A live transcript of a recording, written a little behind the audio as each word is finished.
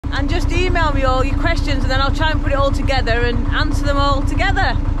and just email me all your questions, and then I'll try and put it all together and answer them all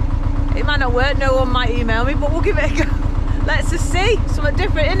together. It might not work, no one might email me, but we'll give it a go. Let's just see, something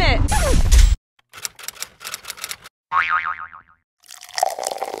different, innit?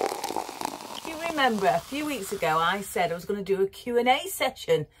 If you remember, a few weeks ago I said I was going to do a Q&A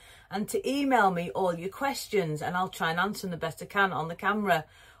session and to email me all your questions, and I'll try and answer them the best I can on the camera.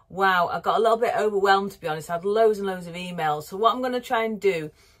 Wow, I got a little bit overwhelmed, to be honest. I had loads and loads of emails. So what I'm going to try and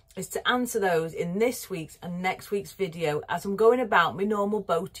do is to answer those in this week's and next week's video as I'm going about my normal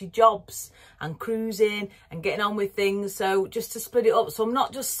boaty jobs and cruising and getting on with things. So just to split it up, so I'm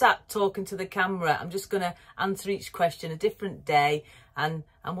not just sat talking to the camera. I'm just going to answer each question a different day, and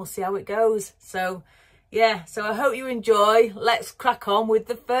we'll see how it goes. So yeah, so I hope you enjoy. Let's crack on with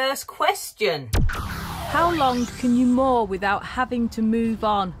the first question. How long can you moor without having to move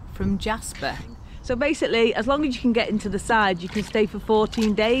on? From Jasper. So basically, as long as you can get into the side, you can stay for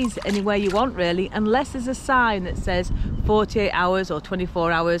 14 days anywhere you want, really, unless there's a sign that says 48 hours or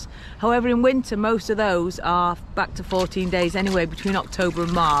 24 hours. However, in winter, most of those are back to 14 days anyway. Between October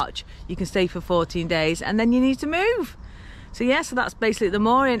and March, you can stay for 14 days and then you need to move. So yeah, so that's basically the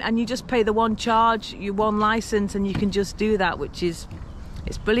mooring, and you just pay the one charge, your one license, and you can just do that, which is,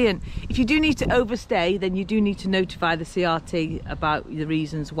 it's brilliant. If you do need to overstay, then you do need to notify the CRT about the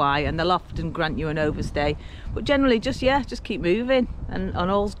reasons why, and they'll often grant you an overstay. But generally, just keep moving, and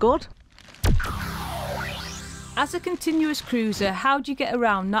all's good. As a continuous cruiser, how do you get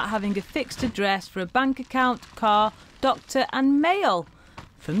around not having a fixed address for a bank account, car, doctor and mail?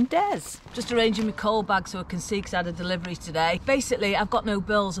 From Des. Just arranging my coal bag so I can see, because I had a delivery today. Basically, I've got no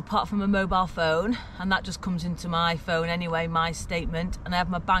bills apart from a mobile phone, and that just comes into my phone anyway, my statement. And I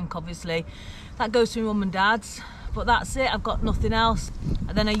have my bank, obviously. That goes to my mum and dad's, but that's it. I've got nothing else.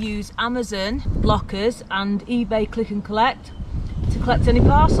 And then I use Amazon lockers and eBay click and collect to collect any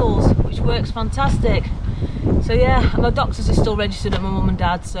parcels, which works fantastic. So yeah, my doctors are still registered at my mum and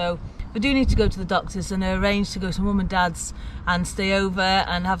dad's, so I do need to go to the doctors, and I arranged to go to mum and dad's and stay over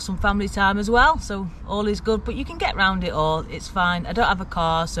and have some family time as well. So all is good, but you can get around it all, it's fine. I don't have a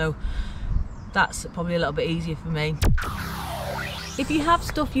car, so that's probably a little bit easier for me. If you have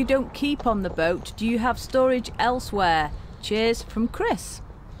stuff you don't keep on the boat, do you have storage elsewhere? Cheers, from Chris.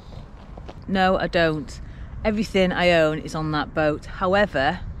 No, I don't. Everything I own is on that boat.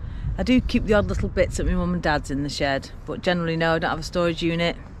 However, I do keep the odd little bits at my mum and dad's in the shed, but generally no, I don't have a storage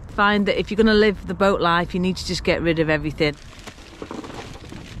unit. Find that if you're going to live the boat life, you need to just get rid of everything.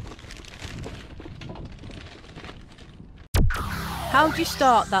 How do you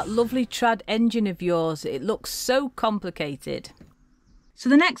start that lovely trad engine of yours? It looks so complicated. So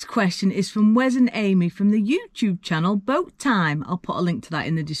the next question is from Wes and Amy from the YouTube channel Boat Time. I'll put a link to that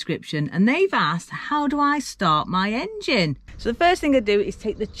in the description. And they've asked, how do I start my engine? So the first thing I do is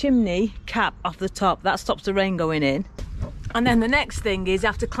take the chimney cap off the top. That stops the rain going in. And then the next thing is I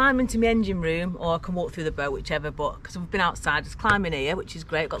have to climb into my engine room, or I can walk through the boat, whichever, but because I've been outside, just climb in here, which is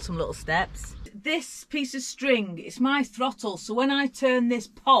great. I've got some little steps. This piece of string, it's my throttle, so when I turn this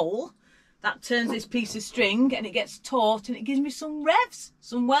pole, that turns this piece of string and it gets taut and it gives me some revs,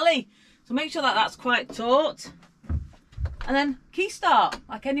 some welly. So make sure that that's quite taut. And then key start,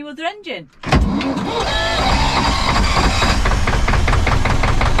 like any other engine.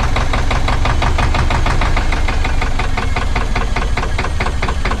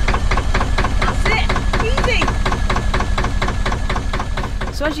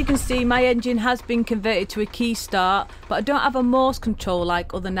 So as you can see, my engine has been converted to a key start, but I don't have a Morse control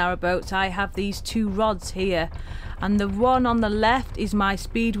like other narrowboats. I have these two rods here, and the one on the left is my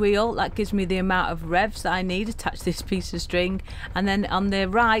speed wheel. That gives me the amount of revs that I need to attach this piece of string, and then on the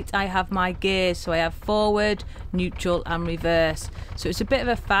right I have my gears, so I have forward, neutral and reverse. So it's a bit of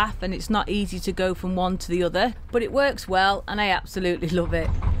a faff and it's not easy to go from one to the other, but it works well and I absolutely love it.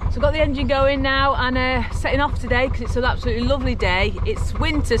 So I've got the engine going now and setting off today because it's an absolutely lovely day. It's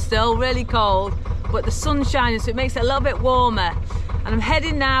winter still, really cold, but the sun's shining so it makes it a little bit warmer. And I'm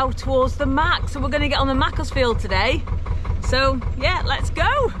heading now towards the Mac, so we're going to get on the Macclesfield today. So yeah, let's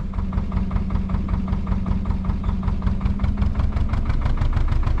go.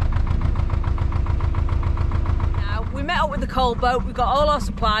 Now we met up with the coal boat, we've got all our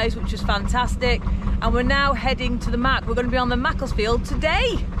supplies, which is fantastic, and we're now heading to the Mac. We're going to be on the Macclesfield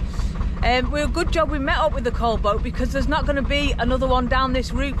today. We're a good job we met up with the coal boat because there's not going to be another one down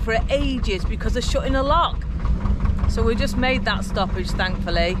this route for ages because they're shutting a lock. So we just made that stoppage,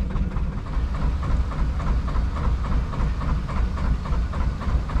 thankfully.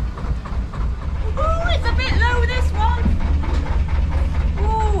 Ooh, it's a bit low, this one.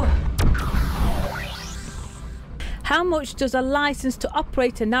 Ooh. How much does a licence to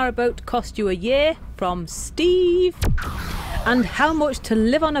operate a narrowboat cost you a year? From Steve. And how much to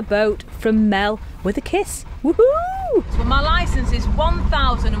live on a boat? From Mel with a kiss. Woohoo! So my licence is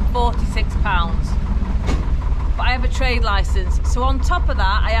 £1,046. But I have a trade licence. So on top of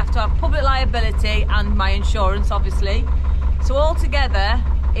that, I have to have public liability and my insurance, obviously. So altogether,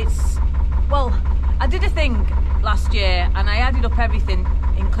 it's, well, I did a thing last year and I added up everything,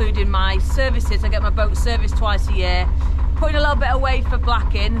 including my services. I get my boat serviced twice a year, putting a little bit away for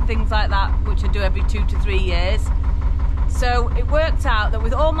blacking, things like that, which I do every 2 to 3 years. So it worked out that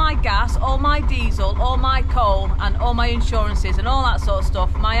with all my gas, all my diesel, all my coal and all my insurances and all that sort of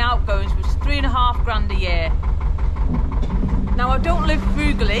stuff, my outgoings was £3.5 grand a year. Now I don't live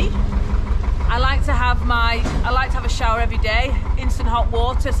frugally. I like to have a shower every day, instant hot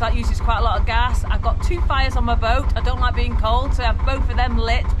water, so that uses quite a lot of gas. I've got 2 fires on my boat. I don't like being cold, so I have both of them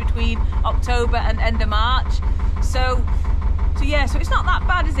lit between October and end of March. So yeah, so it's not that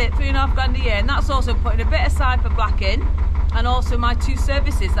bad, is it? £3.5 grand a year, and that's also putting a bit aside for blacking, and also my 2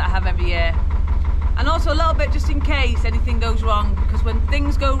 services that I have every year. And also a little bit just in case anything goes wrong, because when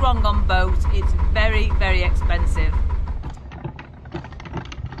things go wrong on boats, it's very, very expensive.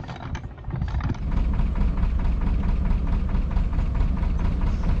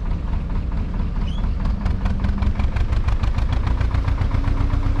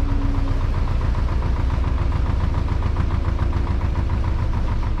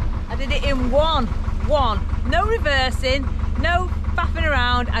 In one, no reversing, no faffing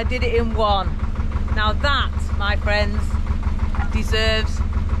around, I did it in one. Now that, my friends, deserves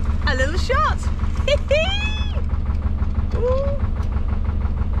a little shot. Ooh.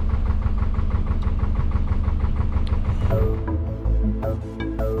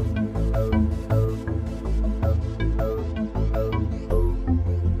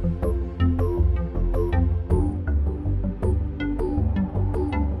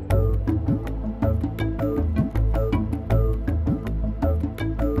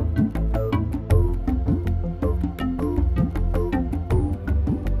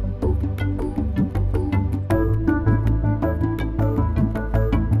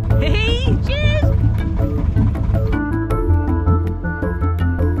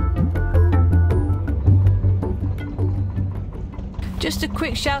 Just a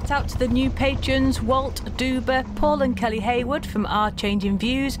quick shout out to the new patrons, Walt Duber, Paul and Kelly Haywood from Our Changing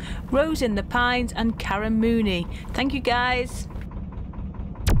Views, Rose in the Pines and Karen Mooney. Thank you guys.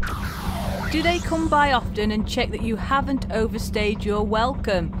 Do they come by often and check that you haven't overstayed your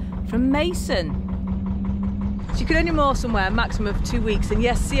welcome? From Mason. So you can only moor somewhere a maximum of 2 weeks, and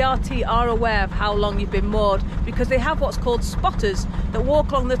yes, CRT are aware of how long you've been moored because they have what's called spotters that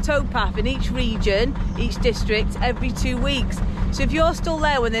walk along the towpath in each region, each district, every 2 weeks. So if you're still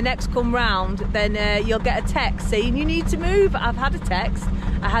there when they next come round, then you'll get a text saying you need to move. I've had a text.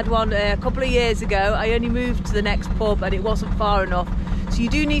 I had one a couple of years ago. I only moved to the next pub and it wasn't far enough. So you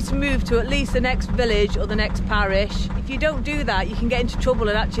do need to move to at least the next village or the next parish. If you don't do that, you can get into trouble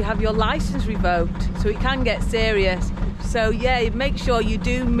and actually have your licence revoked. So it can get serious. So yeah, make sure you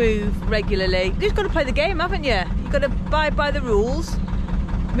do move regularly. You've just got to play the game, haven't you? You've got to abide by the rules.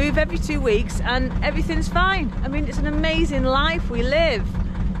 Move every 2 weeks and everything's fine. I mean, it's an amazing life we live.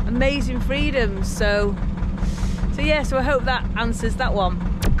 Amazing freedoms. So yeah, so I hope that answers that one.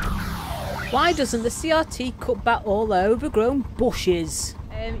 Why doesn't the CRT cut back all the overgrown bushes?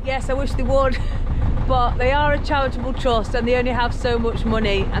 Yes, I wish they would, but they are a charitable trust and they only have so much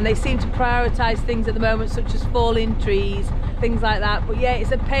money and they seem to prioritise things at the moment such as falling trees, things like that. But yeah,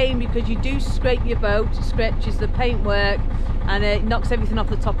 it's a pain because you do scrape your boat, it scratches the paintwork and it knocks everything off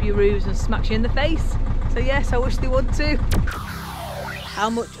the top of your roofs and smacks you in the face. So yes, I wish they would too. How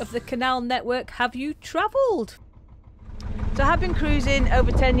much of the canal network have you travelled? So I have been cruising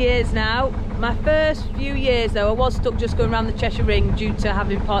over 10 years now. My first few years though, I was stuck just going around the Cheshire Ring due to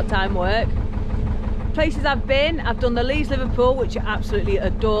having part-time work. Places I've done the Leeds Liverpool, which I absolutely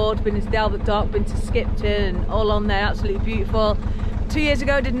adored, been to Albert Dock, been to Skipton and all on there, absolutely beautiful. 2 years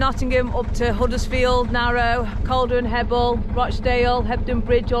ago I did Nottingham up to Huddersfield, Narrow, Calder and Hebble, Rochdale, Hebden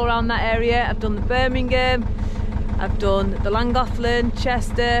Bridge, all around that area. I've done the Birmingham, I've done the Llangollen,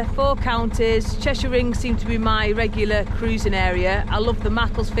 Chester, 4 counties. Cheshire Ring seemed to be my regular cruising area. I love the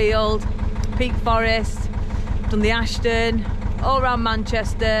Macclesfield, Peak Forest, I've done the Ashton, all around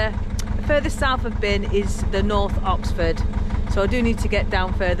Manchester. The furthest south I've been is the North Oxford, so I do need to get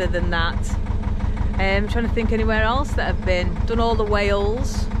down further than that. I'm trying to think anywhere else that I've been. Done all the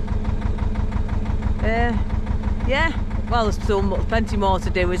Wales. Yeah, well there's still plenty more to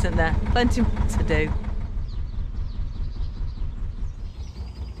do, isn't there? Plenty more to do.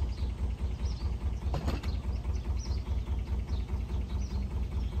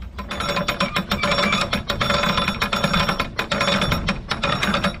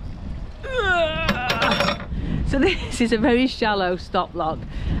 So this is a very shallow stop lock,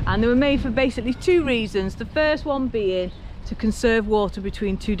 and they were made for basically two reasons. The first one being to conserve water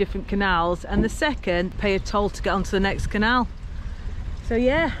between two different canals, and the second, pay a toll to get onto the next canal. So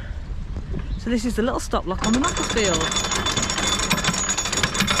yeah, so this is the little stop lock on the Macclesfield.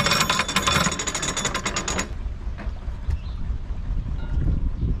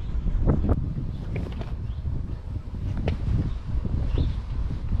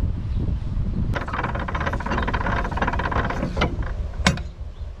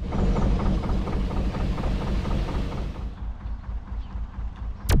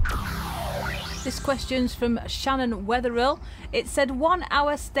 This question's from Shannon Wetherill. It said 1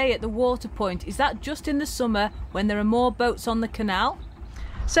 hour stay at the water point. Is that just in the summer when there are more boats on the canal?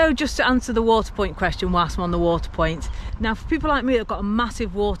 So just to answer the water point question whilst I'm on the water point. Now for people like me that've got a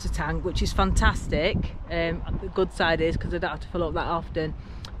massive water tank, which is fantastic, the good side is because I don't have to fill up that often.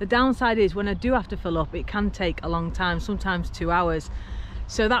 The downside is when I do have to fill up, it can take a long time, sometimes 2 hours.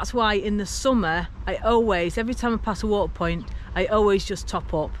 So that's why in the summer, I always, every time I pass a water point, I always just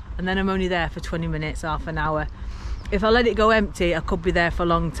top up, and then I'm only there for 20 minutes, half an hour. If I let it go empty, I could be there for a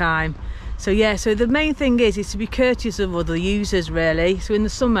long time. So yeah, so the main thing is to be courteous of other users really. So in the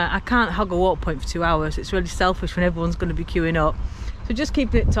summer, I can't hog a water point for 2 hours. It's really selfish when everyone's going to be queuing up. So just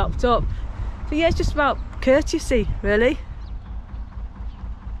keeping it topped up. So yeah, it's just about courtesy really.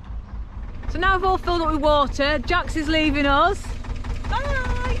 So now we've all filled up with water, Jax is leaving us. Bye!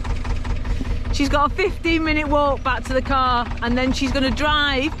 She's got a 15-minute walk back to the car, and then she's going to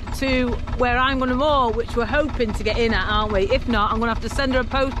drive to where I'm going to moor, which we're hoping to get in at, aren't we? If not, I'm going to have to send her a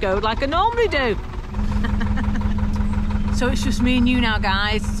postcode like I normally do. So it's just me and you now,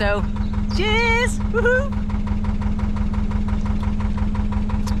 guys. So cheers! Woohoo!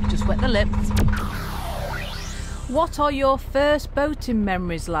 Just wet the lips. What are your first boating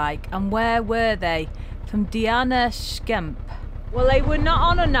memories like, and where were they? From Deanna Schemp. Well, they were not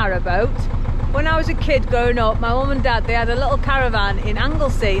on a narrowboat. When I was a kid growing up, my mum and dad, they had a little caravan in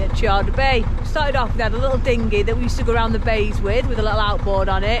Anglesey at Chiarda Bay. Started off, they had a little dinghy that we used to go around the bays with a little outboard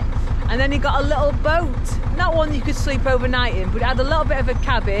on it. And then he got a little boat, not one you could sleep overnight in, but it had a little bit of a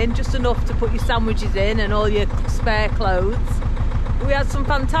cabin, just enough to put your sandwiches in and all your spare clothes. We had some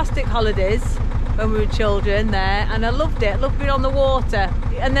fantastic holidays when we were children there, and I loved it. I loved being on the water.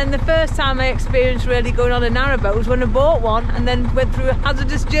 And then the first time I experienced really going on a narrowboat was when I bought one, and then went through a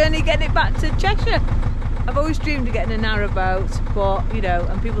hazardous journey getting it back to Cheshire. I've always dreamed of getting a narrowboat, but you know,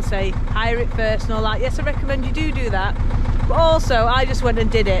 and people say hire it first and all that. Yes, I recommend you do that, but also I just went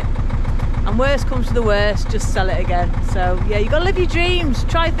and did it, and worst comes to the worst, just sell it again. So yeah, you gotta live your dreams,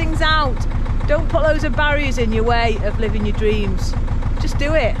 try things out, don't put loads of barriers in your way of living your dreams, just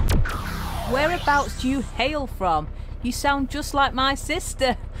do it. Whereabouts do you hail from? You sound just like my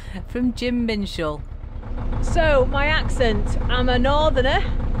sister. From Jim Minshall. So my accent, I'm a northerner.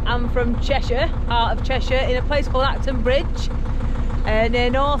 I'm from Cheshire, heart of Cheshire, in a place called Acton Bridge, near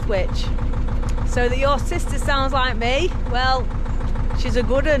Northwich. So that your sister sounds like me, well, she's a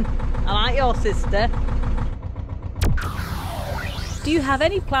good one. I like your sister. Do you have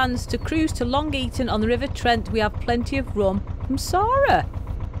any plans to cruise to Long Eaton on the River Trent? We have plenty of rum. From Sarah.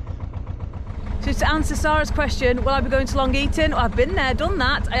 So to answer Sarah's question, will I be going to Long Eaton? Well, I've been there, done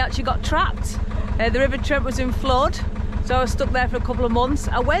that. I actually got trapped. The River Trent was in flood, so I was stuck there for a couple of months.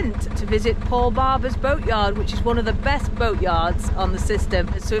 I went to visit Paul Barber's boatyard, which is one of the best boatyards on the system.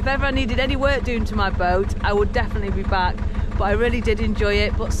 So if ever I needed any work doing to my boat, I would definitely be back. But I really did enjoy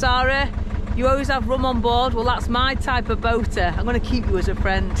it. But Sarah, you always have rum on board. Well, that's my type of boater. I'm going to keep you as a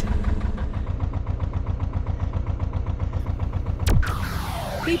friend.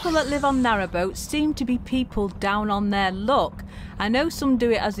 People that live on narrowboats seem to be people down on their luck. I know some do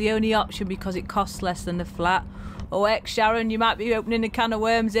it as the only option because it costs less than the flat. Oh, Sharon, you might be opening a can of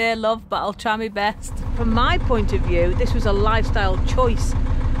worms here, love, but I'll try my best. From my point of view, this was a lifestyle choice.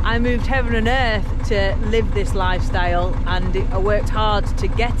 I moved heaven and earth to live this lifestyle, and I worked hard to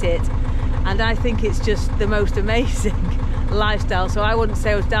get it. And I think it's just the most amazing lifestyle. So I wouldn't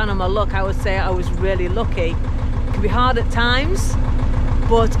say I was down on my luck, I would say I was really lucky. It can be hard at times,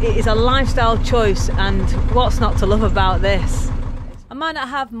 but it is a lifestyle choice, and what's not to love about this? I might not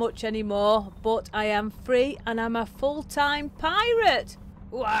have much anymore, but I am free and I'm a full-time pirate.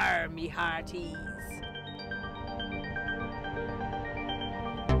 War, me hearties.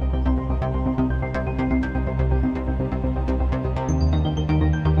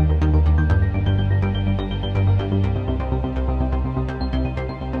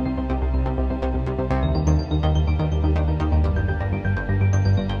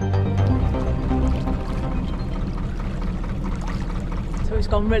 It's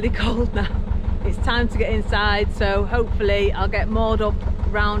gone really cold now. it's time to get inside, so hopefully I'll get moored up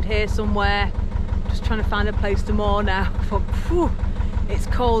around here somewhere. Just trying to find a place to moor now. But whew, it's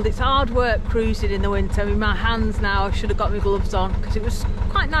cold, it's hard work cruising in the winter. With my hands now, I should have got my gloves on because it was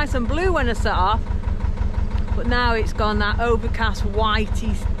quite nice and blue when I set off. But now it's gone that overcast,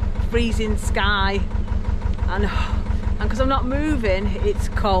 whitey, freezing sky. And because I'm not moving, it's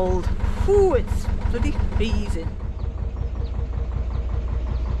cold. Whew, it's bloody freezing.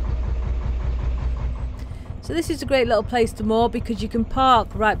 So this is a great little place to moor because you can park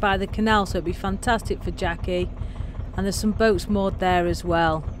right by the canal, so it'd be fantastic for Jackie. And there's some boats moored there as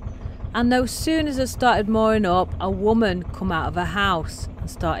well. And as soon as I started mooring up, a woman come out of her house and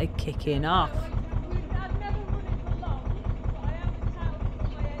started kicking off.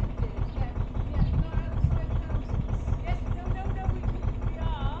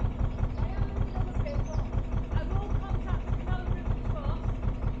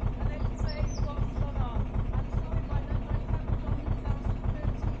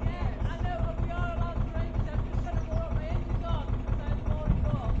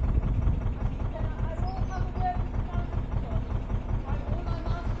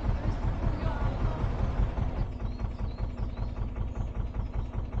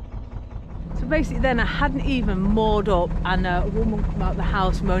 Basically then I hadn't even moored up and a woman come out of the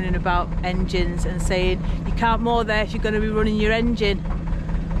house moaning about engines and saying you can't moor there if you're going to be running your engine.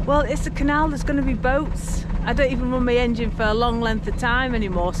 Well, it's a canal, there's going to be boats. I don't even run my engine for a long length of time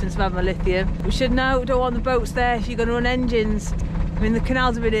anymore since I've had my lithium. We should know, don't want the boats there if you're going to run engines. I mean, the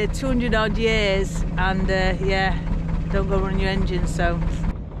canals have been here 200 odd years and yeah, don't go running your engines.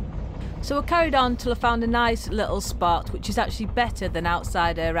 So I carried on till I found a nice little spot, which is actually better than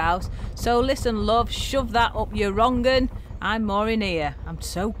outside her house. So listen, love, shove that up your wrong un. I'm mooring here. I'm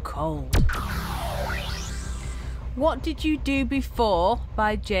so cold. What Did You Do Before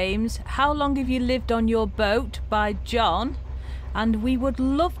by James. How Long Have You Lived on Your Boat by John. And we would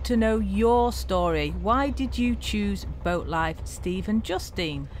love to know your story. Why did you choose boat life, Steve and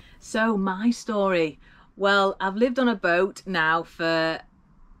Justine? So my story. Well, I've lived on a boat now for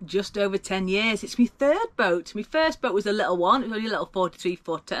just over 10 years. It's my third boat. My first boat was a little one. It was only a little 43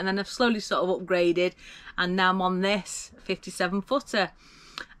 footer, and then I've slowly sort of upgraded, and now I'm on this 57 footer.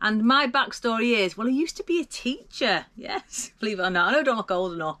 And my backstory is, well, I used to be a teacher. Yes, believe it or not. I know I don't look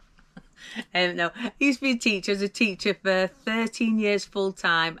old enough. No, I used to be a teacher. I was a teacher for 13 years full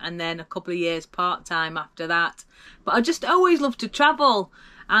time and then a couple of years part time after that. But I just always loved to travel,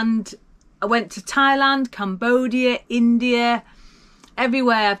 and I went to Thailand, Cambodia, India,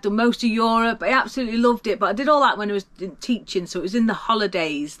 everywhere. I've done most of Europe. I absolutely loved it, but I did all that when I was teaching, so it was in the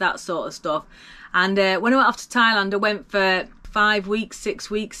holidays, that sort of stuff. And when I went off to Thailand, I went for 5 weeks,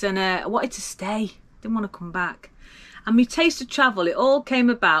 6 weeks, and I wanted to stay. Didn't want to come back. And my taste of travel, it all came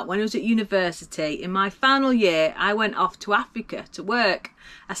about when I was at university. In my final year, I went off to Africa to work.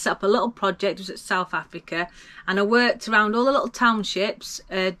 I set up a little project. It was at South Africa, and I worked around all the little townships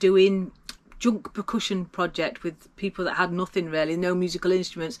doing junk percussion project with people that had nothing really, no musical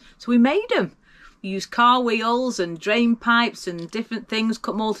instruments. So we made them. We used car wheels and drain pipes and different things,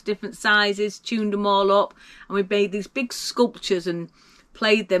 cut them all to different sizes, tuned them all up, and we made these big sculptures and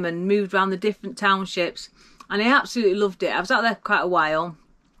played them and moved around the different townships. And I absolutely loved it. I was out there quite a while,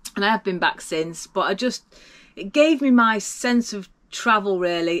 and I have been back since, but it gave me my sense of travel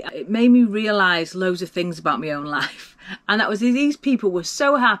really. It made me realise loads of things about my own life. And that was, these people were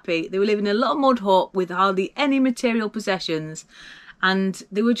so happy. They were living in a little mud hut with hardly any material possessions, and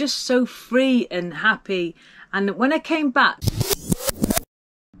they were just so free and happy. And when I came back,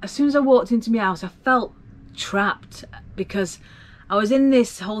 as soon as I walked into my house, I felt trapped because I was in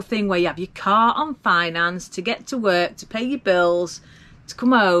this whole thing where you have your car on finance to get to work, to pay your bills, to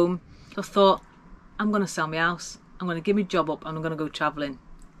come home. I thought, I'm going to sell my house. I'm going to give my job up and I'm going to go travelling.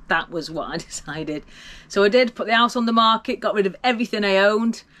 That was what I decided. So I did, put the house on the market, got rid of everything I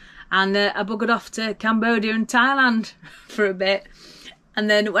owned, and I buggered off to Cambodia and Thailand for a bit. And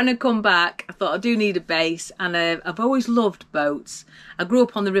then when I come back, I thought I do need a base, and I've always loved boats. I grew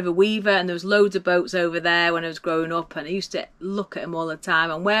up on the River Weaver, and there was loads of boats over there when I was growing up, and I used to look at them all the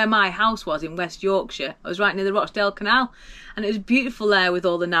time. And where my house was in West Yorkshire, I was right near the Rochdale Canal, and it was beautiful there with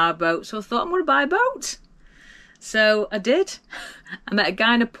all the narrowboats. So I thought, I'm going to buy a boat. So I did. I met a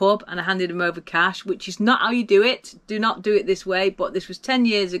guy in a pub and I handed him over cash, which is not how you do it. Do not do it this way. But this was 10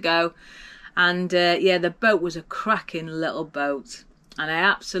 years ago. And yeah, the boat was a cracking little boat. And I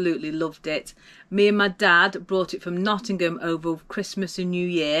absolutely loved it. Me and my dad brought it from Nottingham over Christmas and New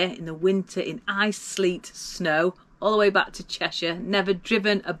Year in the winter in ice, sleet, snow, all the way back to Cheshire. Never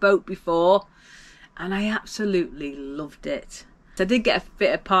driven a boat before. And I absolutely loved it. I did get a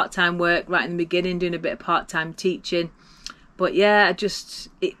bit of part-time work right in the beginning, doing a bit of part-time teaching. But yeah,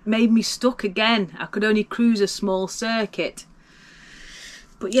 it made me stuck again. I could only cruise a small circuit.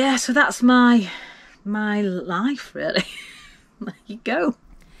 But yeah, so that's my life, really. There you go.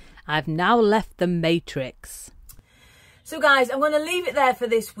 I've now left the Matrix. So guys, I'm going to leave it there for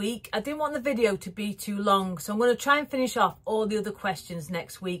this week. I didn't want the video to be too long, so I'm going to try and finish off all the other questions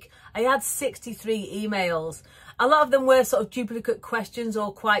next week. I had 63 emails. A lot of them were sort of duplicate questions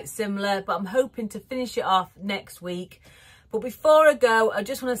or quite similar, but I'm hoping to finish it off next week. But before I go, I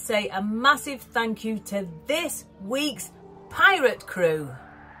just want to say a massive thank you to this week's pirate crew.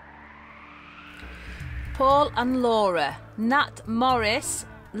 Paul and Laura, Nat Morris,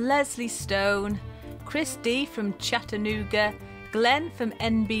 Leslie Stone, Chris D from Chattanooga, Glenn from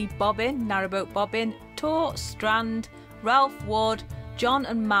NB Bobbin, Narrowboat Bobbin, Tor Strand, Ralph Ward, John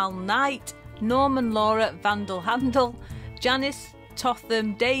and Mal Knight, Norman Laura Vandal Handel, Janice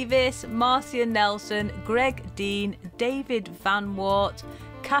Totham Davis, Marcia Nelson, Greg Dean, David Van Wart,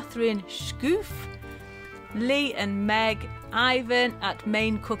 Catherine Schoof, Lee and Meg, Ivan at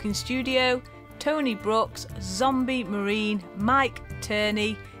Main Cooking Studio, Tony Brooks, Zombie Marine, Mike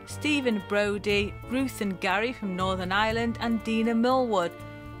Turney, Stephen Brody, Ruth and Gary from Northern Ireland, and Dina Millwood.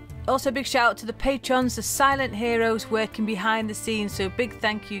 Also big shout out to the patrons, the silent heroes working behind the scenes, so big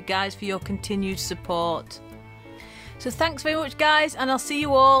thank you guys for your continued support. So thanks very much guys, and I'll see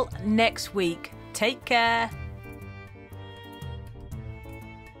you all next week. Take care.